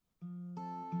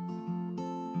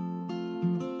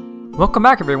Welcome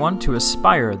back, everyone, to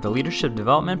Aspire, the Leadership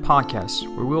Development Podcast,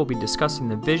 where we will be discussing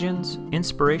the visions,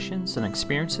 inspirations, and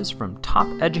experiences from top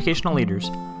educational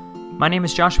leaders. My name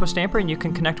is Joshua Stamper, and you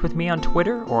can connect with me on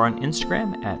Twitter or on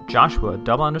Instagram at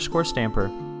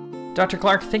Joshua_Stamper. Dr.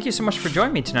 Clark, thank you so much for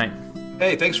joining me tonight.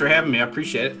 Hey, thanks for having me. I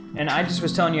appreciate it. And I just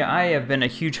was telling you, I have been a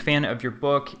huge fan of your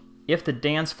book, If the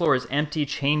Dance Floor is Empty,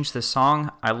 Change the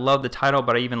Song. I love the title,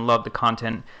 but I even love the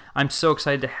content. I'm so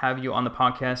excited to have you on the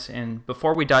podcast. And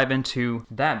before we dive into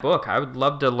that book, I would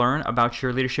love to learn about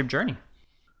your leadership journey.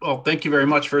 Well, thank you very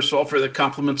much, first of all, for the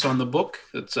compliments on the book.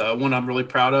 It's one I'm really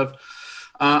proud of.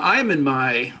 I am in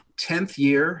my 10th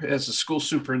year as a school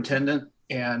superintendent,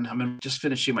 and I'm just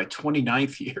finishing my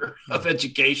 29th year of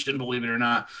education, believe it or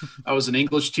not. I was an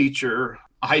English teacher,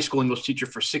 a high school English teacher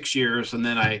for 6 years, and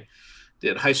then I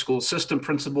did high school assistant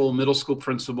principal, middle school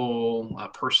principal,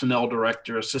 personnel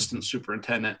director, assistant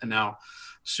superintendent, and now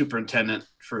superintendent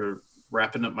for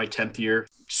wrapping up my 10th year.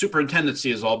 Superintendency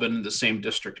has all been in the same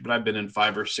district, but I've been in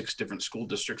 5 or 6 different school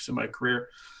districts in my career.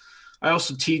 I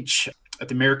also teach at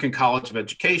the American College of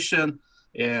Education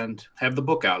and have the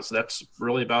book out. So that's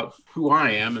really about who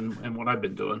I am and what I've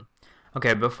been doing.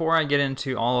 Okay, before I get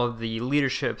into all of the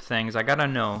leadership things, I got to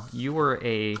know, you were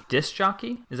a disc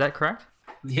jockey, is that correct?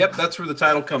 Yep, that's where the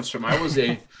title comes from. I was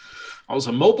a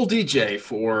mobile DJ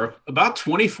for about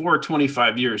 24 or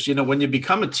 25 years. You know, when you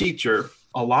become a teacher,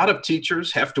 a lot of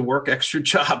teachers have to work extra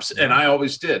jobs, and I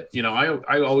always did. You know,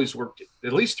 I always worked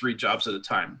at least 3 jobs at a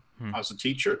time. I was a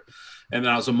teacher, and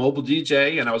then I was a mobile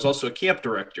DJ, and I was also a camp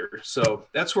director. So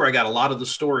that's where I got a lot of the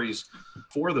stories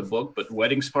for the book, but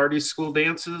weddings, parties, school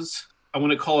dances, I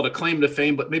want to call it a claim to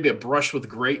fame, but maybe a brush with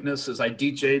greatness, as I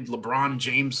DJ'd LeBron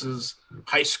James's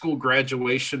high school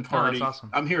graduation party. Oh, that's awesome.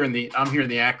 I'm here in the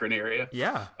Akron area.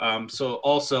 Yeah. So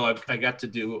also I got to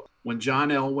do, when John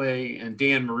Elway and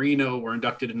Dan Marino were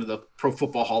inducted into the Pro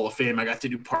Football Hall of Fame, I got to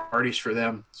do parties for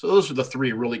them. So those are the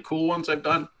 3 really cool ones I've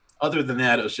done. Other than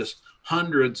that, it was just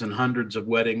hundreds and hundreds of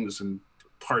weddings and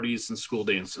parties and school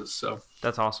dances. So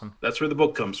that's awesome. That's where the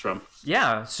book comes from.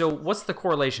 Yeah. So what's the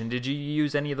correlation? Did you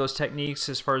use any of those techniques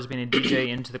as far as being a DJ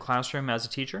into the classroom as a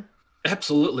teacher?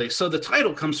 Absolutely. So the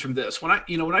title comes from this. When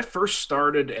I first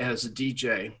started as a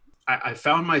DJ, I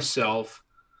found myself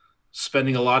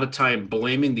spending a lot of time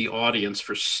blaming the audience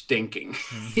for stinking.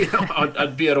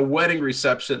 I'd be at a wedding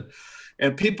reception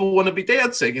and people want to be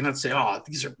dancing, and I'd say, "Oh,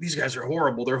 these guys are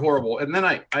horrible. They're horrible." And then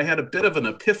I had a bit of an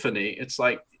epiphany. It's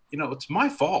like, it's my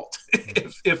fault.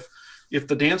 if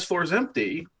the dance floor is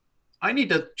empty, I need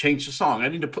to change the song. I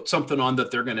need to put something on that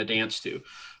they're going to dance to,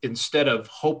 instead of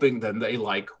hoping that they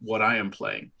like what I am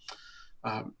playing.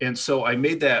 And so I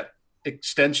made that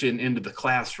extension into the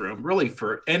classroom, really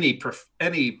for any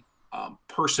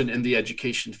person in the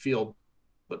education field,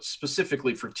 but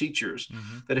specifically for teachers,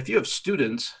 that if you have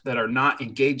students that are not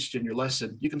engaged in your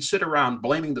lesson, you can sit around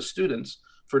blaming the students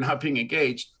for not being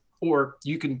engaged, or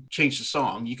you can change the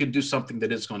song. You can do something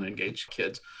that is going to engage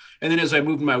kids. And then as I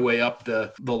moved my way up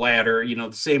the ladder,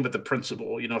 the same with the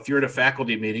principal. If you're at a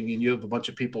faculty meeting and you have a bunch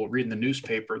of people reading the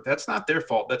newspaper, that's not their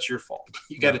fault. That's your fault.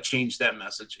 You got to change that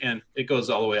message. And it goes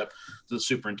all the way up to the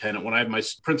superintendent. When I have my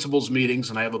principals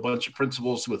meetings and I have a bunch of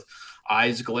principals with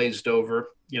eyes glazed over,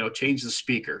 change the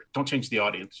speaker. Don't change the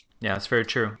audience. Yeah, it's very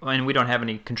true. And we don't have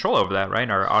any control over that, right?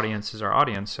 Our audience is our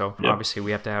audience. So Obviously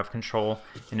we have to have control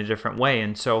in a different way.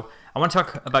 And so I want to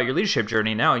talk about your leadership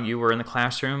journey now. You were in the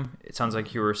classroom. It sounds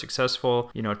like you were successful,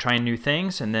 trying new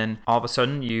things. And then all of a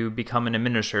sudden you become an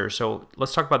administrator. So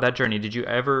let's talk about that journey. Did you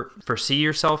ever foresee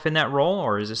yourself in that role,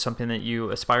 or is it something that you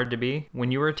aspired to be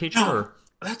when you were a teacher? No,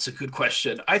 that's a good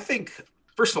question. I think,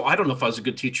 first of all, I don't know if I was a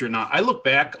good teacher or not. I look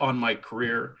back on my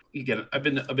career. Again, I've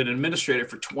been an administrator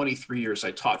for 23 years.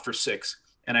 I taught for 6.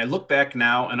 And I look back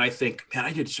now and I think, man,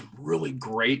 I did some really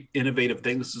great, innovative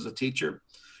things as a teacher.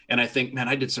 And I think, man,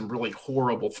 I did some really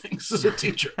horrible things as a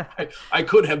teacher. I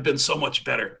could have been so much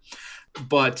better.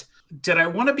 But did I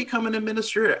want to become an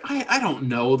administrator? I don't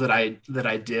know that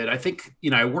I did. I think,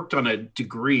 I worked on a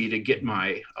degree to get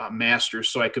my master's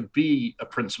so I could be a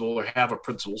principal or have a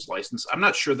principal's license. I'm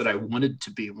not sure that I wanted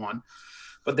to be one,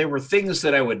 but there were things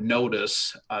that I would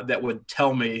notice that would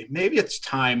tell me maybe it's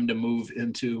time to move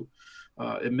into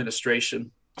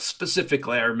administration.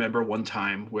 Specifically, I remember one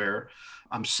time where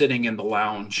I'm sitting in the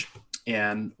lounge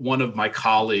and one of my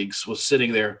colleagues was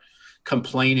sitting there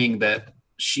complaining that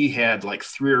she had like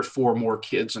 3 or 4 more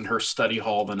kids in her study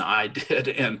hall than I did,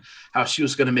 and how she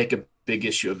was going to make a big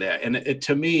issue of that. And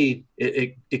to me,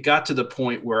 it got to the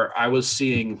point where I was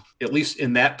seeing, at least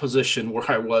in that position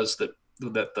where I was, that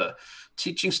that the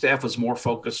teaching staff was more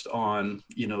focused on,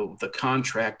 the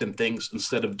contract and things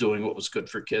instead of doing what was good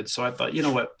for kids. So I thought, you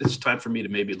know what, it's time for me to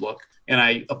maybe look. And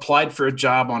I applied for a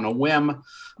job on a whim.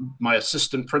 My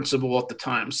assistant principal at the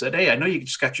time said, hey, I know you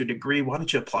just got your degree. Why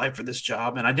don't you apply for this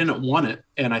job? And I didn't want it.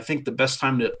 And I think the best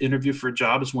time to interview for a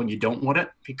job is when you don't want it,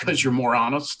 because you're more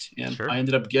honest. And sure. I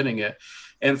ended up getting it.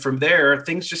 And from there,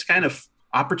 things just kind of,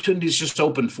 opportunities just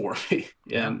opened for me.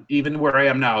 And even where I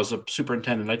am now as a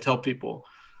superintendent, I tell people,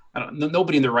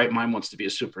 nobody in their right mind wants to be a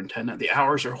superintendent. The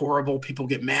hours are horrible. People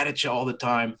get mad at you all the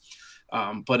time.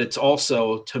 But it's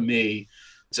also, to me,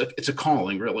 it's a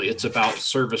calling, really. It's about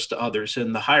service to others.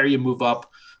 And the higher you move up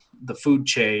the food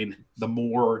chain, the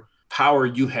more power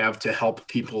you have to help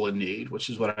people in need, which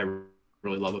is what I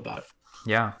really love about it.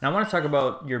 Yeah. Now I want to talk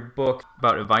about your book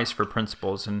about advice for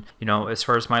principals. And, as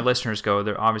far as my listeners go,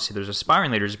 there's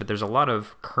aspiring leaders, but there's a lot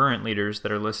of current leaders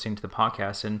that are listening to the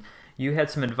podcast. And you had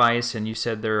some advice, and you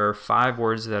said there are 5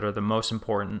 words that are the most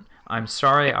important. I'm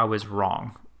sorry I was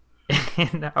wrong.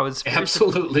 And I was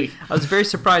very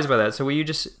surprised by that. So will you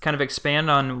just kind of expand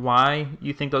on why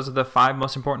you think those are the 5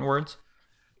 most important words?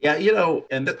 Yeah,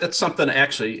 and that's something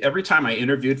actually, every time I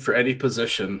interviewed for any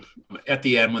position, at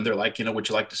the end when they're like, would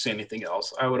you like to say anything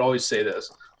else? I would always say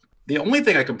this. The only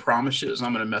thing I can promise you is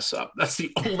I'm going to mess up. That's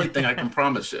the only thing I can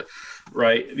promise you,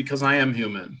 right? Because I am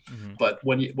human. Mm-hmm. But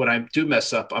when I do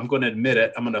mess up, I'm going to admit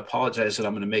it. I'm going to apologize, and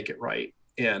I'm going to make it right.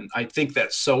 And I think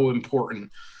that's so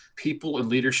important. People in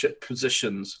leadership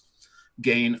positions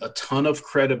gain a ton of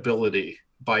credibility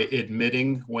by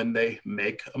admitting when they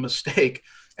make a mistake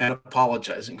and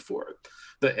apologizing for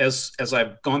it. As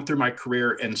I've gone through my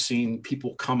career and seen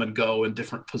people come and go in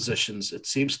different positions, it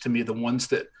seems to me the ones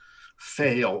that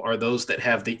fail are those that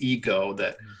have the ego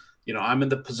that, I'm in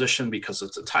the position because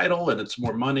it's a title and it's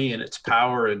more money and it's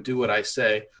power and do what I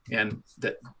say, and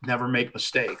that never make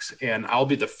mistakes. And I'll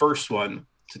be the first one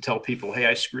to tell people, hey,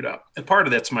 I screwed up. And part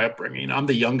of that's my upbringing. I'm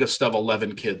the youngest of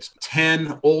 11 kids,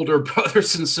 10 older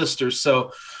brothers and sisters.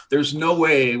 So there's no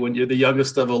way when you're the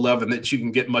youngest of 11 that you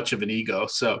can get much of an ego.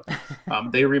 So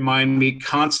they remind me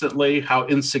constantly how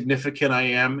insignificant I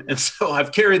am. And so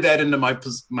I've carried that into my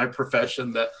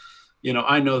profession, that,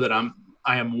 I know that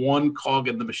I am one cog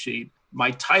in the machine.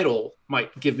 My title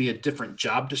might give me a different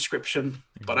job description,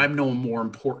 but I'm no more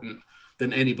important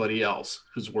than anybody else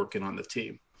who's working on the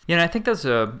team. Yeah, and I think that's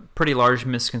a pretty large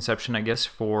misconception, I guess,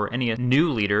 for any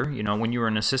new leader. When you were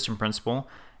an assistant principal,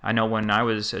 I know when I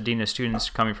was a dean of students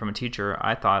coming from a teacher,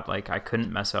 I thought I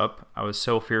couldn't mess up. I was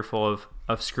so fearful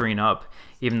of screwing up,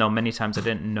 even though many times I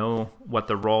didn't know what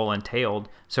the role entailed.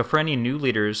 So for any new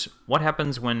leaders, what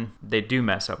happens when they do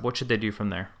mess up? What should they do from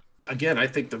there? Again, I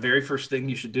think the very first thing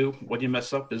you should do when you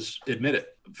mess up is admit it.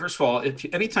 First of all,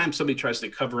 anytime somebody tries to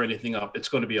cover anything up, it's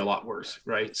going to be a lot worse,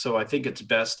 right? So I think it's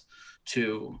best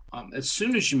to, as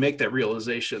soon as you make that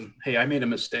realization, hey, I made a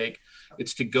mistake,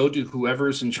 it's to go to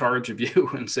whoever's in charge of you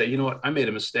and say, you know what, I made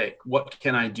a mistake. What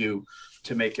can I do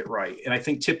to make it right? And I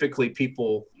think typically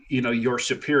people, your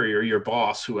superior, your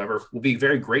boss, whoever, will be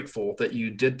very grateful that you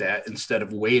did that instead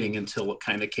of waiting until it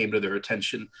kind of came to their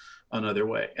attention another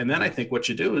way. And then I think what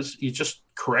you do is you just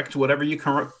correct whatever you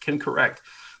can correct.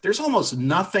 There's almost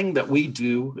nothing that we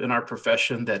do in our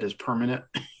profession that is permanent.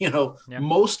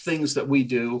 Most things that we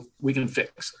do, we can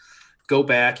fix. Go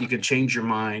back, you can change your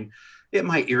mind. It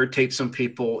might irritate some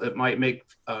people. It might make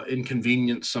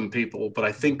inconvenience some people, but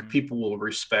I think people will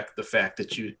respect the fact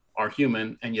that you are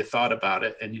human and you thought about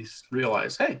it and you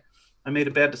realize, hey, I made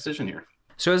a bad decision here.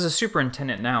 So as a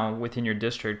superintendent now within your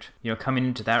district, coming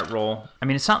into that role, I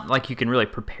mean, it's not like you can really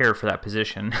prepare for that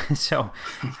position. So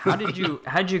how did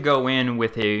you go in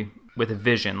with a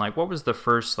vision? What was the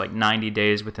first 90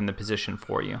 days within the position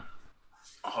for you?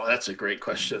 Oh, that's a great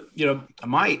question.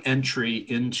 My entry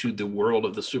into the world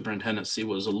of the superintendency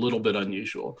was a little bit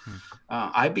unusual.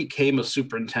 I became a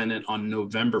superintendent on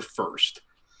November 1st.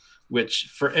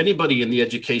 Which for anybody in the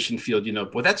education field,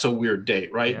 well, that's a weird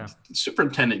date, right? Yeah.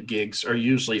 Superintendent gigs are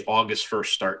usually August 1st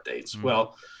start dates.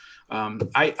 Well,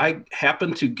 I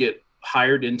happened to get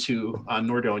hired into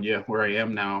Nordonia, where I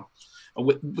am now.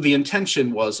 The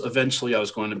intention was eventually I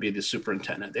was going to be the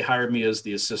superintendent. They hired me as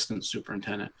the assistant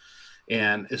superintendent.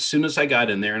 And as soon as I got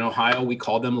in there, in Ohio, we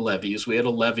call them levies. We had a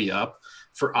levy up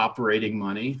for operating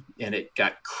money, and it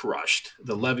got crushed.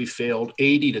 The levy failed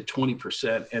 80 to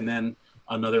 20%, and then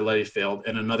another levy failed,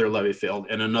 and another levy failed,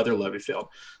 and another levy failed,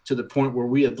 to the point where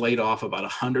we had laid off about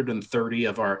 130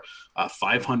 of our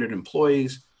 500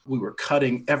 employees. We were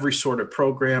cutting every sort of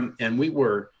program, and we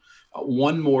were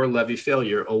one more levy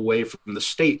failure away from the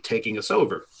state taking us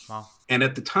over. Wow. And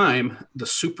at the time, the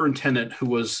superintendent who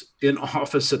was in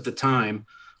office at the time,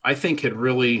 I think had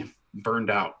really burned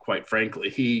out, quite frankly.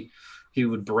 He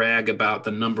would brag about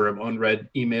the number of unread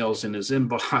emails in his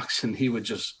inbox, and he would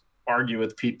just argue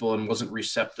with people and wasn't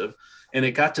receptive. And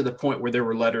it got to the point where there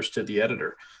were letters to the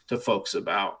editor, to folks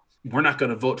about, we're not going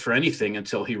to vote for anything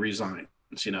until he resigns,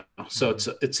 So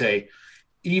it's a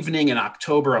evening in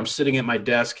October. I'm sitting at my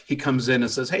desk. He comes in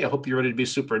and says, "Hey, I hope you're ready to be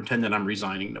superintendent. I'm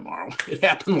resigning tomorrow." It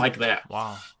happened like that.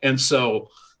 Wow. And so,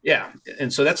 yeah.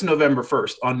 And so that's November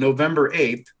 1st. On November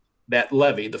 8th, that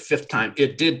levy, the fifth time,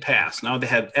 it did pass. Now, they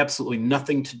had absolutely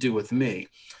nothing to do with me.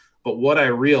 But what I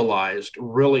realized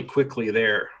really quickly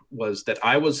there was that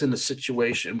I was in a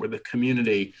situation where the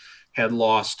community had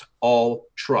lost all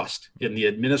trust in the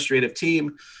administrative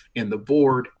team, in the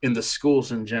board, in the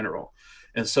schools in general.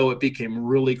 And so it became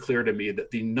really clear to me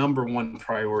that the number one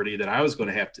priority that I was going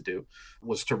to have to do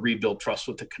was to rebuild trust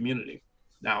with the community.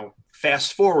 Now,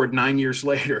 fast forward 9 years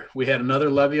later, we had another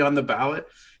levy on the ballot.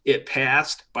 It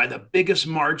passed by the biggest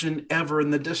margin ever in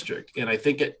the district. And I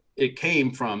think it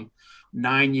came from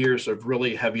 9 years of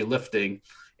really heavy lifting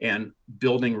and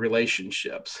building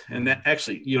relationships. And that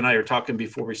actually, you and I are talking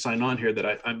before we sign on here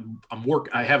that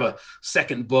I have a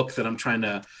second book that I'm trying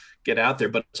to get out there,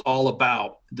 but it's all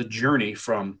about the journey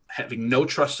from having no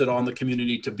trust at all in the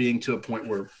community to being to a point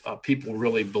where people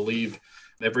really believe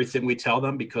everything we tell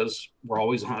them because we're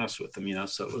always honest with them,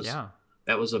 So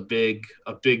that was a big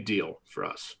deal for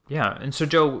us. Yeah. And so,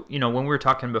 Joe, when we were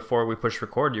talking before we pushed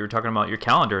record, you were talking about your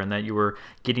calendar and that you were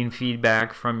getting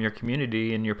feedback from your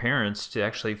community and your parents to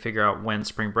actually figure out when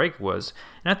spring break was.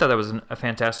 And I thought that was a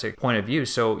fantastic point of view.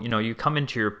 So, you come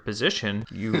into your position,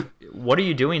 what are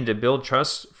you doing to build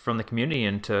trust from the community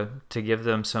and to give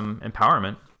them some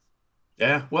empowerment?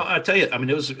 Yeah, well, I tell you,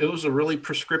 it was a really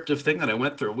prescriptive thing that I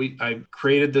went through. I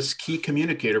created this key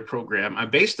communicator program. I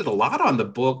based it a lot on the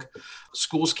book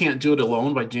 "Schools Can't Do It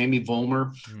Alone" by Jamie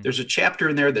Vollmer. Mm-hmm. There's a chapter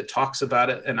in there that talks about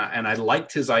it, and I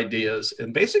liked his ideas.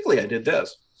 And basically, I did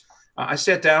this. I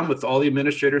sat down with all the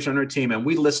administrators on our team, and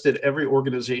we listed every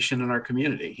organization in our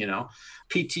community.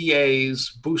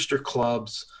 PTAs, booster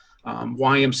clubs,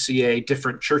 YMCA,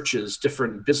 different churches,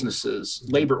 different businesses,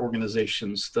 labor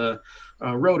organizations, the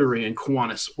Rotary and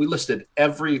Kiwanis. We listed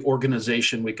every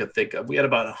organization we could think of. We had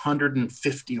about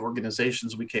 150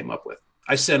 organizations we came up with.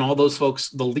 I sent all those folks,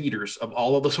 the leaders of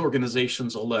all of those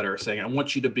organizations, a letter saying, I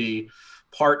want you to be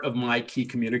part of my key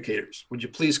communicators. Would you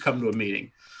please come to a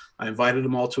meeting? I invited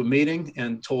them all to a meeting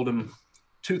and told them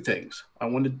two things. I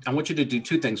want you to do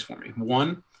two things for me.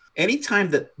 One, anytime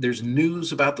that there's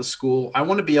news about the school, I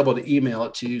want to be able to email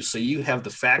it to you so you have the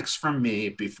facts from me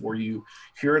before you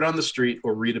hear it on the street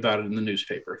or read about it in the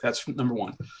newspaper. That's number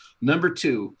one. Number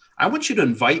two, I want you to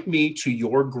invite me to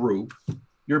your group,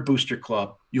 your booster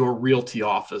club, your realty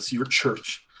office, your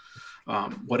church,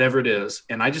 whatever it is.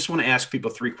 And I just want to ask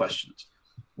people three questions.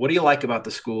 What do you like about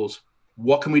the schools?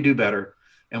 What can we do better?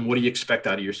 And what do you expect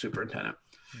out of your superintendent?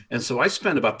 And so I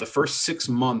spent about the first 6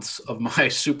 months of my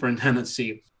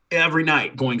superintendency every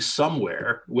night going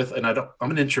somewhere with, and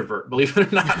I'm an introvert, believe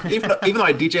it or not, even though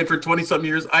I DJed for 20 something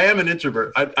years, I am an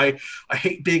introvert. I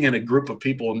hate being in a group of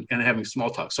people and having small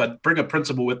talk. So I'd bring a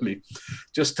principal with me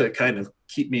just to kind of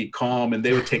keep me calm, and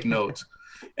they would take notes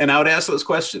and I would ask those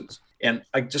questions. And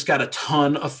I just got a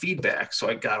ton of feedback. So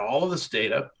I got all of this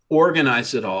data,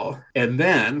 organized it all. And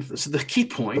then this is the key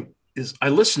point is I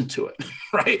listened to it,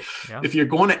 right? Yeah. If you're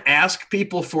going to ask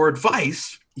people for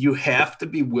advice, you have to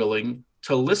be willing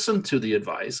to listen to the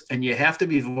advice, and you have to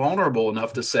be vulnerable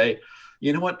enough to say,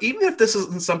 you know what, even if this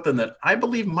isn't something that I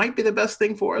believe might be the best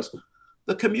thing for us,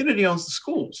 the community owns the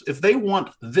schools. If they want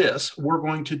this, we're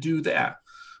going to do that.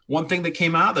 One thing that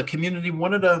came out, the community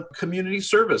wanted a community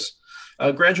service,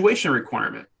 a graduation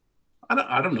requirement.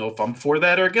 I don't know if I'm for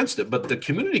that or against it, but the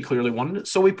community clearly wanted it.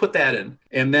 So we put that in.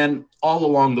 And then all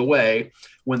along the way,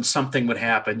 when something would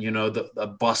happen,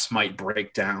 the bus might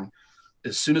break down.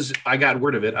 As soon as I got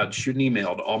word of it, I'd shoot an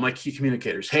email to all my key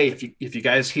communicators. Hey, if you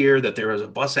guys hear that there was a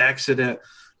bus accident,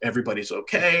 everybody's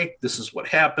okay, this is what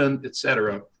happened,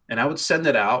 etc. And I would send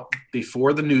it out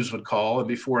before the news would call and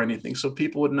before anything, so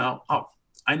people would know, oh,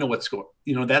 I know what's going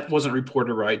on. That wasn't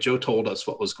reported right. Joe told us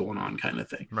what was going on, kind of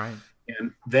thing. Right.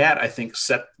 And that, I think,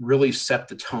 really set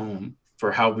the tone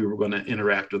for how we were going to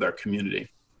interact with our community.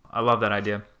 I love that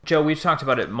idea. Joe, we've talked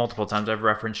about it multiple times. I've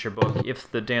referenced your book,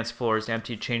 If the Dance Floor is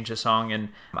Empty, Change the Song, and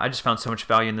I just found so much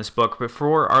value in this book. But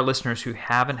for our listeners who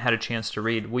haven't had a chance to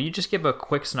read, will you just give a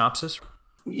quick synopsis?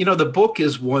 The book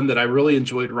is one that I really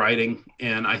enjoyed writing,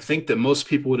 and I think that most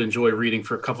people would enjoy reading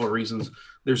for a couple of reasons.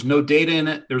 There's no data in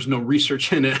it. There's no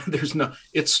research in it.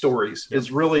 It's stories. Yep.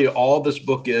 It's really all this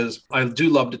book is. I do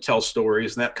love to tell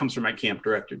stories, and that comes from my camp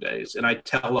director days. And I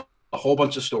tell a whole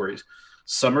bunch of stories.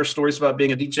 Some are stories about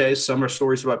being a DJ. Some are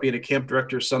stories about being a camp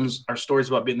director. Some are stories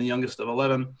about being the youngest of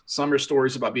 11. Some are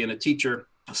stories about being a teacher.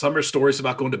 Some are stories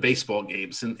about going to baseball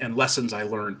games and lessons I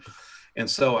learned. And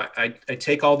so I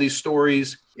take all these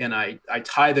stories and I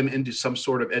tie them into some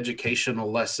sort of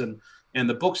educational lesson. And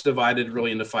the book's divided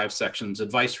really into 5 sections: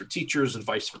 advice for teachers,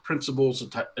 advice for principals,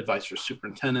 advice for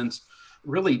superintendents,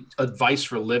 really advice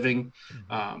for living.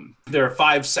 There are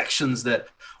 5 sections that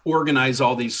organize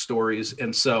all these stories.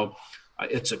 And so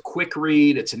it's a quick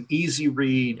read. It's an easy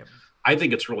read. Yep. I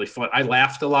think it's really fun. I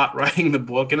laughed a lot writing the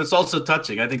book, and it's also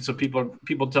touching. I think some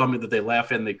people tell me that they laugh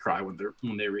and they cry when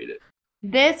they read it.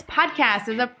 This podcast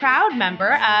is a proud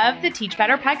member of the Teach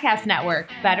Better Podcast Network.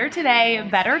 Better today,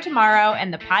 better tomorrow,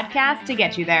 and the podcast to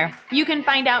get you there. You can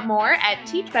find out more at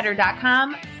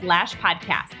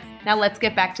teachbetter.com/podcasts. Now let's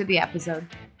get back to the episode.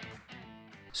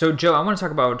 So, Joe, I want to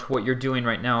talk about what you're doing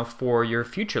right now for your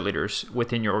future leaders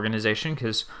within your organization,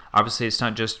 because obviously it's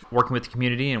not just working with the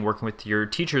community and working with your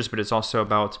teachers, but it's also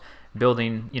about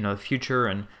building, the future.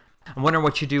 And I'm wondering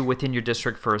what you do within your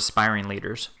district for aspiring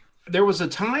leaders. There was a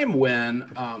time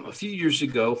when a few years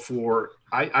ago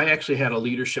I actually had a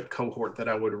leadership cohort that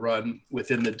I would run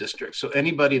within the district. So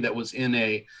anybody that was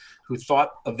who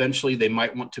thought eventually they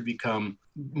might want to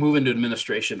move into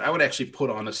administration, I would actually put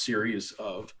on a series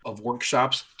of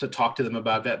workshops to talk to them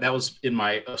about that. That was in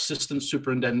my assistant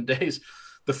superintendent days.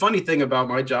 The funny thing about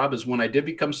my job is when I did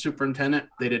become superintendent,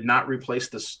 they did not replace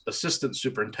the assistant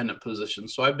superintendent position.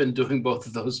 So I've been doing both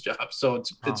of those jobs. So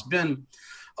it's been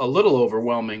a little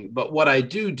overwhelming. But what I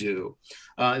do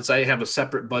is I have a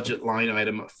separate budget line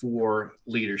item for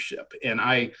leadership. And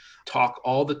I talk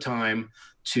all the time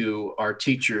to our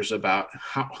teachers about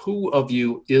who of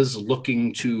you is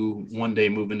looking to one day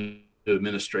move into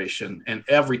administration. And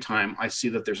every time I see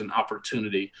that there's an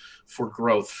opportunity for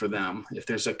growth for them, if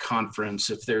there's a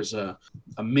conference, if there's a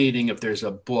meeting, if there's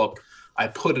a book, I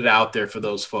put it out there for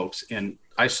those folks and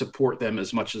I support them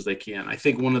as much as they can. I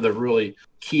think one of the really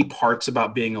key parts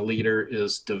about being a leader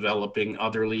is developing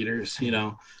other leaders,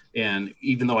 and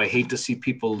even though I hate to see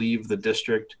people leave the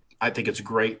district, I think it's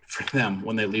great for them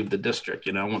when they leave the district.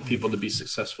 I want people to be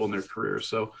successful in their careers.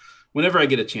 So whenever I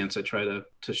get a chance, I try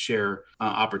to share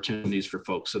opportunities for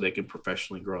folks so they can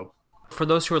professionally grow. For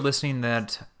those who are listening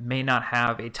that may not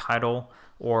have a title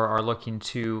or are looking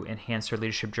to enhance their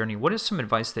leadership journey, what is some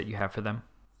advice that you have for them?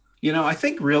 I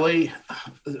think really,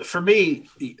 for me,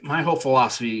 my whole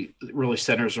philosophy really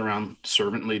centers around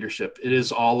servant leadership. It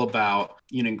is all about,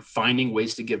 finding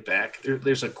ways to give back.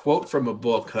 There's a quote from a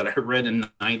book that I read in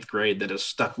 9th grade that has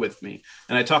stuck with me.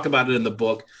 And I talk about it in the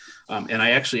book. And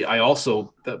I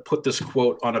also put this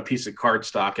quote on a piece of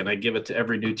cardstock and I give it to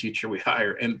every new teacher we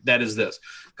hire. And that is this.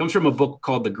 It comes from a book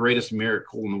called The Greatest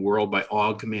Miracle in the World by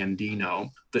Og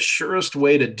Mandino. The surest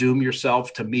way to doom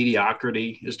yourself to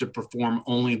mediocrity is to perform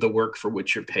only the work for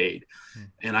which you're paid.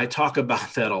 And I talk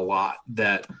about that a lot,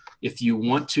 that if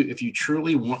you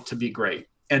truly want to be great,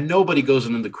 and nobody goes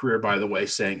into the career, by the way,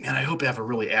 saying, man, I hope I have a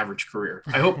really average career.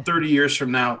 I hope 30 years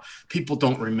from now, people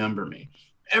don't remember me.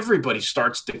 Everybody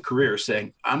starts the career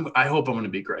saying, I hope I'm going to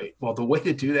be great. Well, the way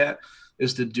to do that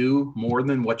is to do more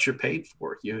than what you're paid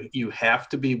for. You have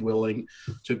to be willing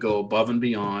to go above and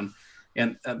beyond.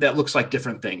 And that looks like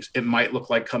different things. It might look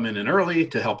like coming in early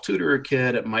to help tutor a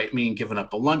kid. It might mean giving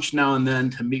up a lunch now and then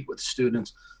to meet with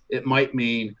students. It might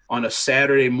mean on a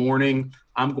Saturday morning,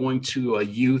 I'm going to a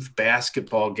youth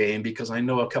basketball game because I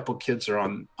know a couple kids are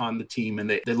on the team and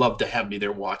they love to have me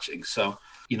there watching. So,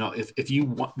 if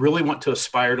you really want to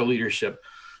aspire to leadership,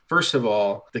 first of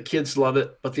all, the kids love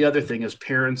it. But the other thing is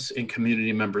parents and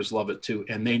community members love it too.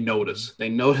 And they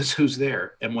notice who's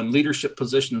there. And when leadership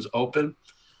positions open,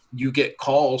 you get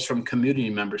calls from community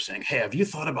members saying, hey, have you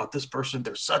thought about this person?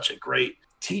 They're such a great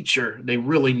teacher. They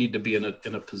really need to be in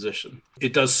a position.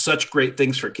 It does such great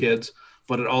things for kids,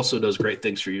 but it also does great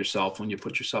things for yourself when you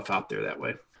put yourself out there that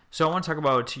way. So I want to talk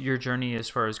about your journey as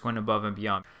far as going above and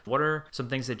beyond. What are some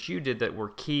things that you did that were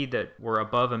key, that were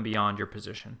above and beyond your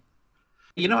position?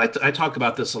 I talk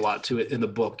about this a lot too in the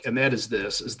book, and that is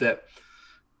that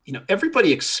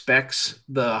everybody expects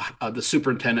the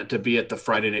superintendent to be at the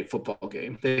Friday night football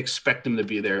game. They expect him to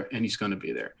be there, and he's going to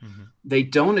be there. Mm-hmm. They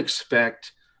don't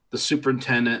expect the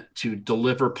superintendent to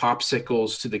deliver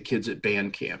popsicles to the kids at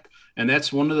band camp. And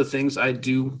that's one of the things I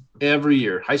do every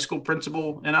year. High school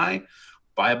principal and I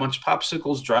buy a bunch of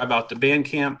popsicles, drive out to band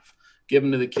camp, give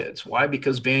them to the kids. Why?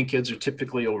 Because band kids are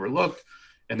typically overlooked.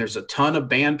 And there's a ton of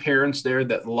band parents there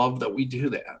that love that we do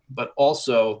that. But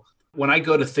also, when I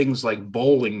go to things like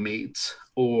bowling meets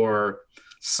or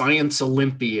science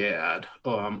Olympiad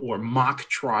or mock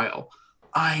trial,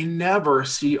 I never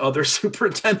see other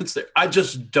superintendents there. I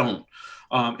just don't.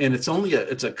 And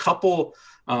it's a couple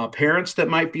parents that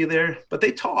might be there, but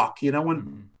they talk,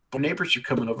 when neighbors are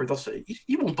coming over, they'll say,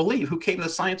 you won't believe who came to the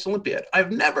Science Olympiad.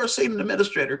 I've never seen an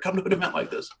administrator come to an event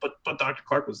like this, but Dr.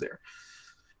 Clark was there.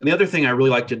 And the other thing I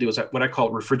really like to do is what I call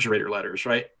refrigerator letters,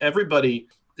 right? Everybody,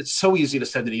 it's so easy to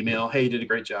send an email. Hey, you did a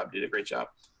great job. You did a great job.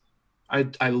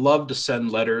 I love to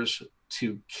send letters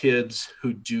to kids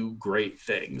who do great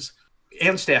things,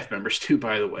 and staff members too,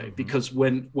 by the way, because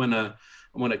when a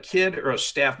kid or a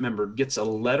staff member gets a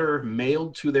letter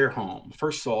mailed to their home,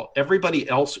 first of all, everybody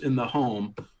else in the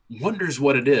home wonders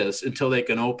what it is until they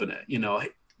can open it. Hey,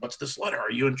 what's this letter?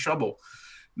 Are you in trouble?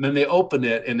 And then they open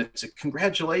it and it's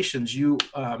congratulations, you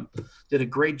did a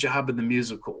great job in the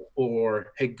musical,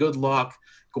 or hey, good luck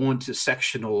going to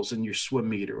sectionals in your swim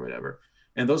meet or whatever.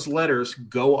 And those letters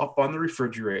go up on the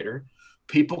refrigerator.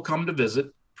 People come to visit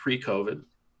pre-COVID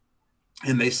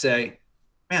and they say,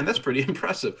 man, that's pretty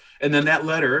impressive. And then that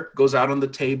letter goes out on the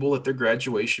table at their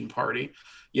graduation party.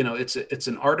 It's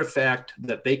an artifact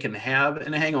that they can have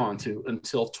and hang on to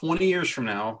until 20 years from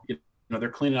now. They're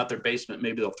cleaning out their basement.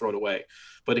 Maybe they'll throw it away,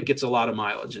 but it gets a lot of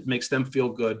mileage. It makes them feel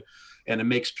good. And it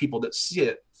makes people that see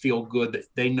it feel good that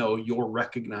they know you're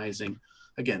recognizing,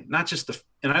 again, not just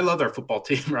and I love our football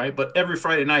team, right? But every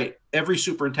Friday night, every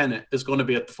superintendent is going to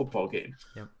be at the football game.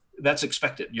 Yep. That's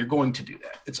expected. You're going to do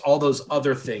that. It's all those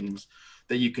other things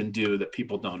that you can do that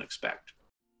people don't expect.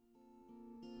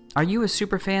 Are you a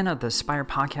super fan of the Aspire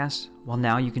podcast? Well,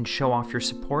 now you can show off your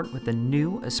support with the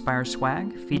new Aspire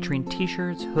swag featuring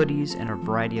t-shirts, hoodies, and a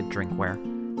variety of drinkware.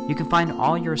 You can find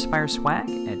all your Aspire swag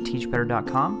at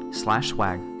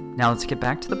teachbetter.com/swag. Now let's get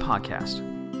back to the podcast.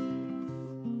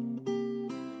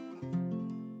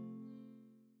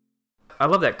 I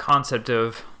love that concept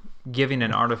of giving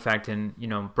an artifact and,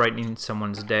 brightening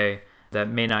someone's day that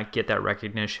may not get that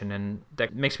recognition. And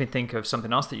that makes me think of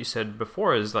something else that you said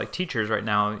before, is like teachers right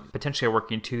now potentially are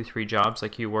working 2-3 jobs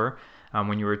like you were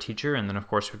when you were a teacher. And then of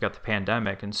course we've got the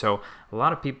pandemic. And so a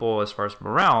lot of people, as far as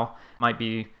morale, might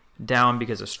be down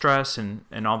because of stress and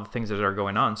all the things that are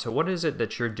going on. So what is it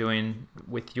that you're doing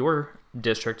with your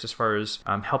district as far as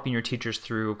helping your teachers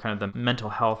through kind of the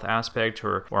mental health aspect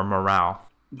or morale?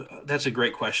 That's a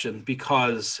great question,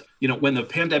 because, when the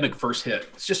pandemic first hit,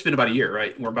 it's just been about a year,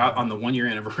 right? We're about on the 1-year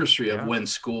anniversary of when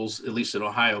schools, at least in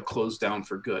Ohio, closed down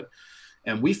for good.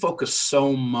 And we focused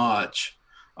so much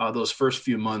those first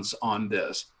few months on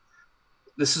this.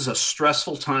 This is a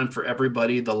stressful time for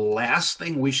everybody. The last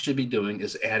thing we should be doing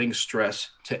is adding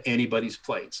stress to anybody's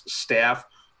plates, staff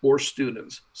or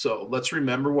students. So let's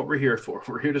remember what we're here for.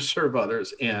 We're here to serve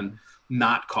others and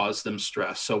not cause them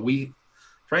stress. So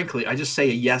frankly, I just say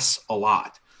yes a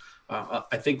lot.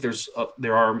 I think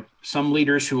there are some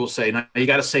leaders who will say, no, you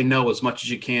got to say no as much as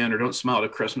you can, or don't smile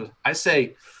at Christmas. I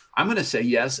say, I'm going to say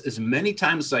yes as many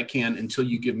times as I can until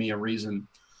you give me a reason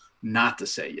not to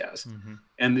say yes. Mm-hmm.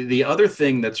 And the other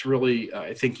thing that's really,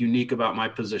 I think, unique about my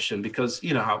position, because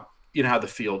you know how the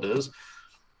field is,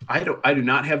 I do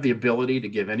not have the ability to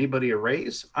give anybody a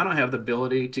raise. I don't have the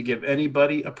ability to give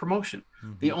anybody a promotion.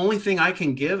 Mm-hmm. The only thing I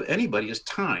can give anybody is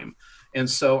time. And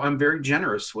so I'm very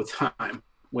generous with time.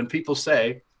 When people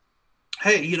say,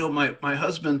 hey, my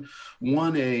husband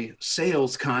won a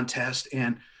sales contest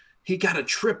and he got a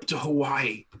trip to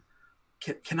Hawaii.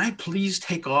 Can I please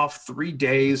take off 3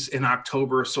 days in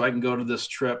October so I can go to this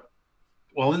trip?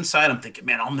 Well, inside I'm thinking,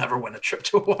 man, I'll never win a trip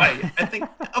to Hawaii. I think,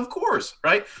 of course,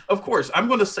 right? Of course, I'm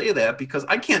going to say that because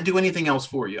I can't do anything else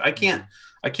for you. I can't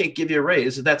give you a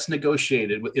raise. That's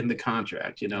negotiated in the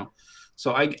contract,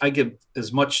 So I give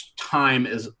as much time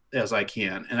as I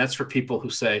can. And that's for people who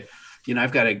say,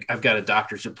 I've got a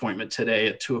doctor's appointment today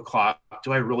at 2:00.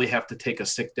 Do I really have to take a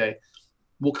sick day?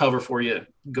 We'll cover for you.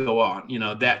 Go on,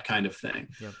 that kind of thing.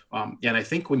 Yep. And I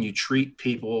think when you treat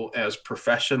people as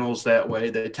professionals that way,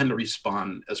 they tend to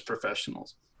respond as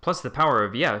professionals. Plus the power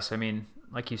of yes. I mean,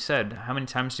 like you said, how many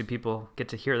times do people get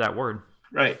to hear that word?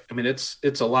 Right. I mean,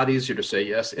 it's a lot easier to say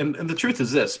yes. And the truth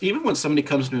is this, even when somebody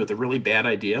comes to me with a really bad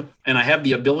idea and I have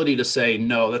the ability to say,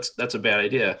 no, that's a bad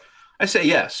idea, I say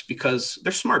yes, because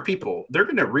they're smart people. They're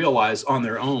going to realize on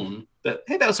their own that,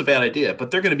 hey, that was a bad idea, but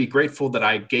they're going to be grateful that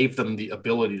I gave them the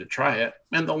ability to try it,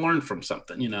 and they'll learn from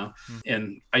something, Mm-hmm.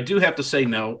 And I do have to say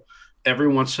no every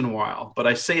once in a while, but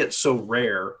I say it so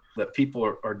rare that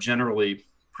people are generally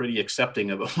pretty accepting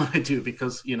of what I do,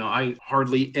 because, I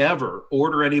hardly ever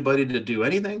order anybody to do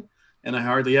anything, and I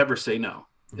hardly ever say no.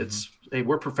 Mm-hmm. It's, hey,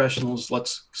 we're professionals.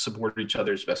 Let's support each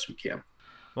other as best we can.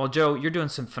 Well, Joe, you're doing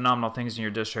some phenomenal things in your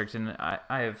district, and I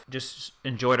have just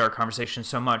enjoyed our conversation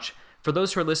so much. For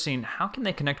those who are listening, how can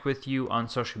they connect with you on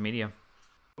social media?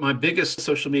 My biggest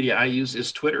social media I use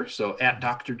is Twitter, so at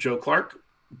Dr. Joe Clark.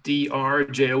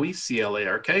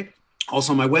 DrJoeClark.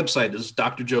 Also, my website is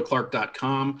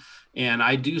drjoeclark.com, and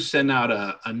I do send out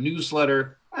a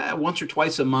newsletter once or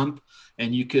twice a month,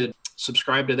 and you could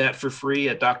subscribe to that for free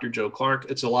at Dr. Joe Clark.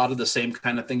 It's a lot of the same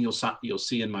kind of thing you'll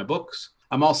see in my books.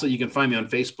 You can find me on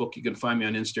Facebook, you can find me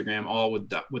on Instagram, all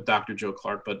with Dr. Joe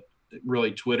Clark, but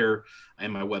really Twitter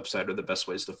and my website are the best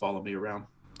ways to follow me around.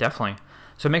 Definitely.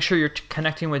 So make sure you're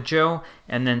connecting with Joe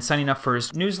and then signing up for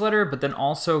his newsletter, but then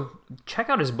also check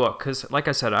out his book because, like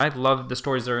I said, I love the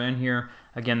stories that are in here.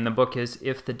 Again, the book is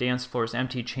If the Dance Floor is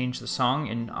Empty, Change the Song,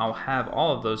 and I'll have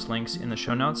all of those links in the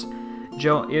show notes.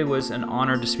 Joe, it was an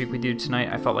honor to speak with you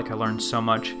tonight. I felt like I learned so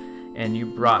much, and you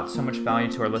brought so much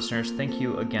value to our listeners. Thank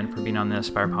you again for being on the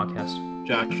Aspire podcast.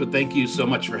 Joshua, thank you so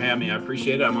much for having me. I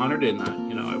appreciate it. I'm honored, and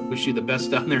I wish you the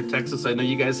best down there in Texas. I know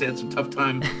you guys had some tough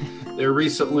time there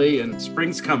recently, and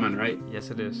spring's coming, right?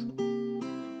 Yes, it is.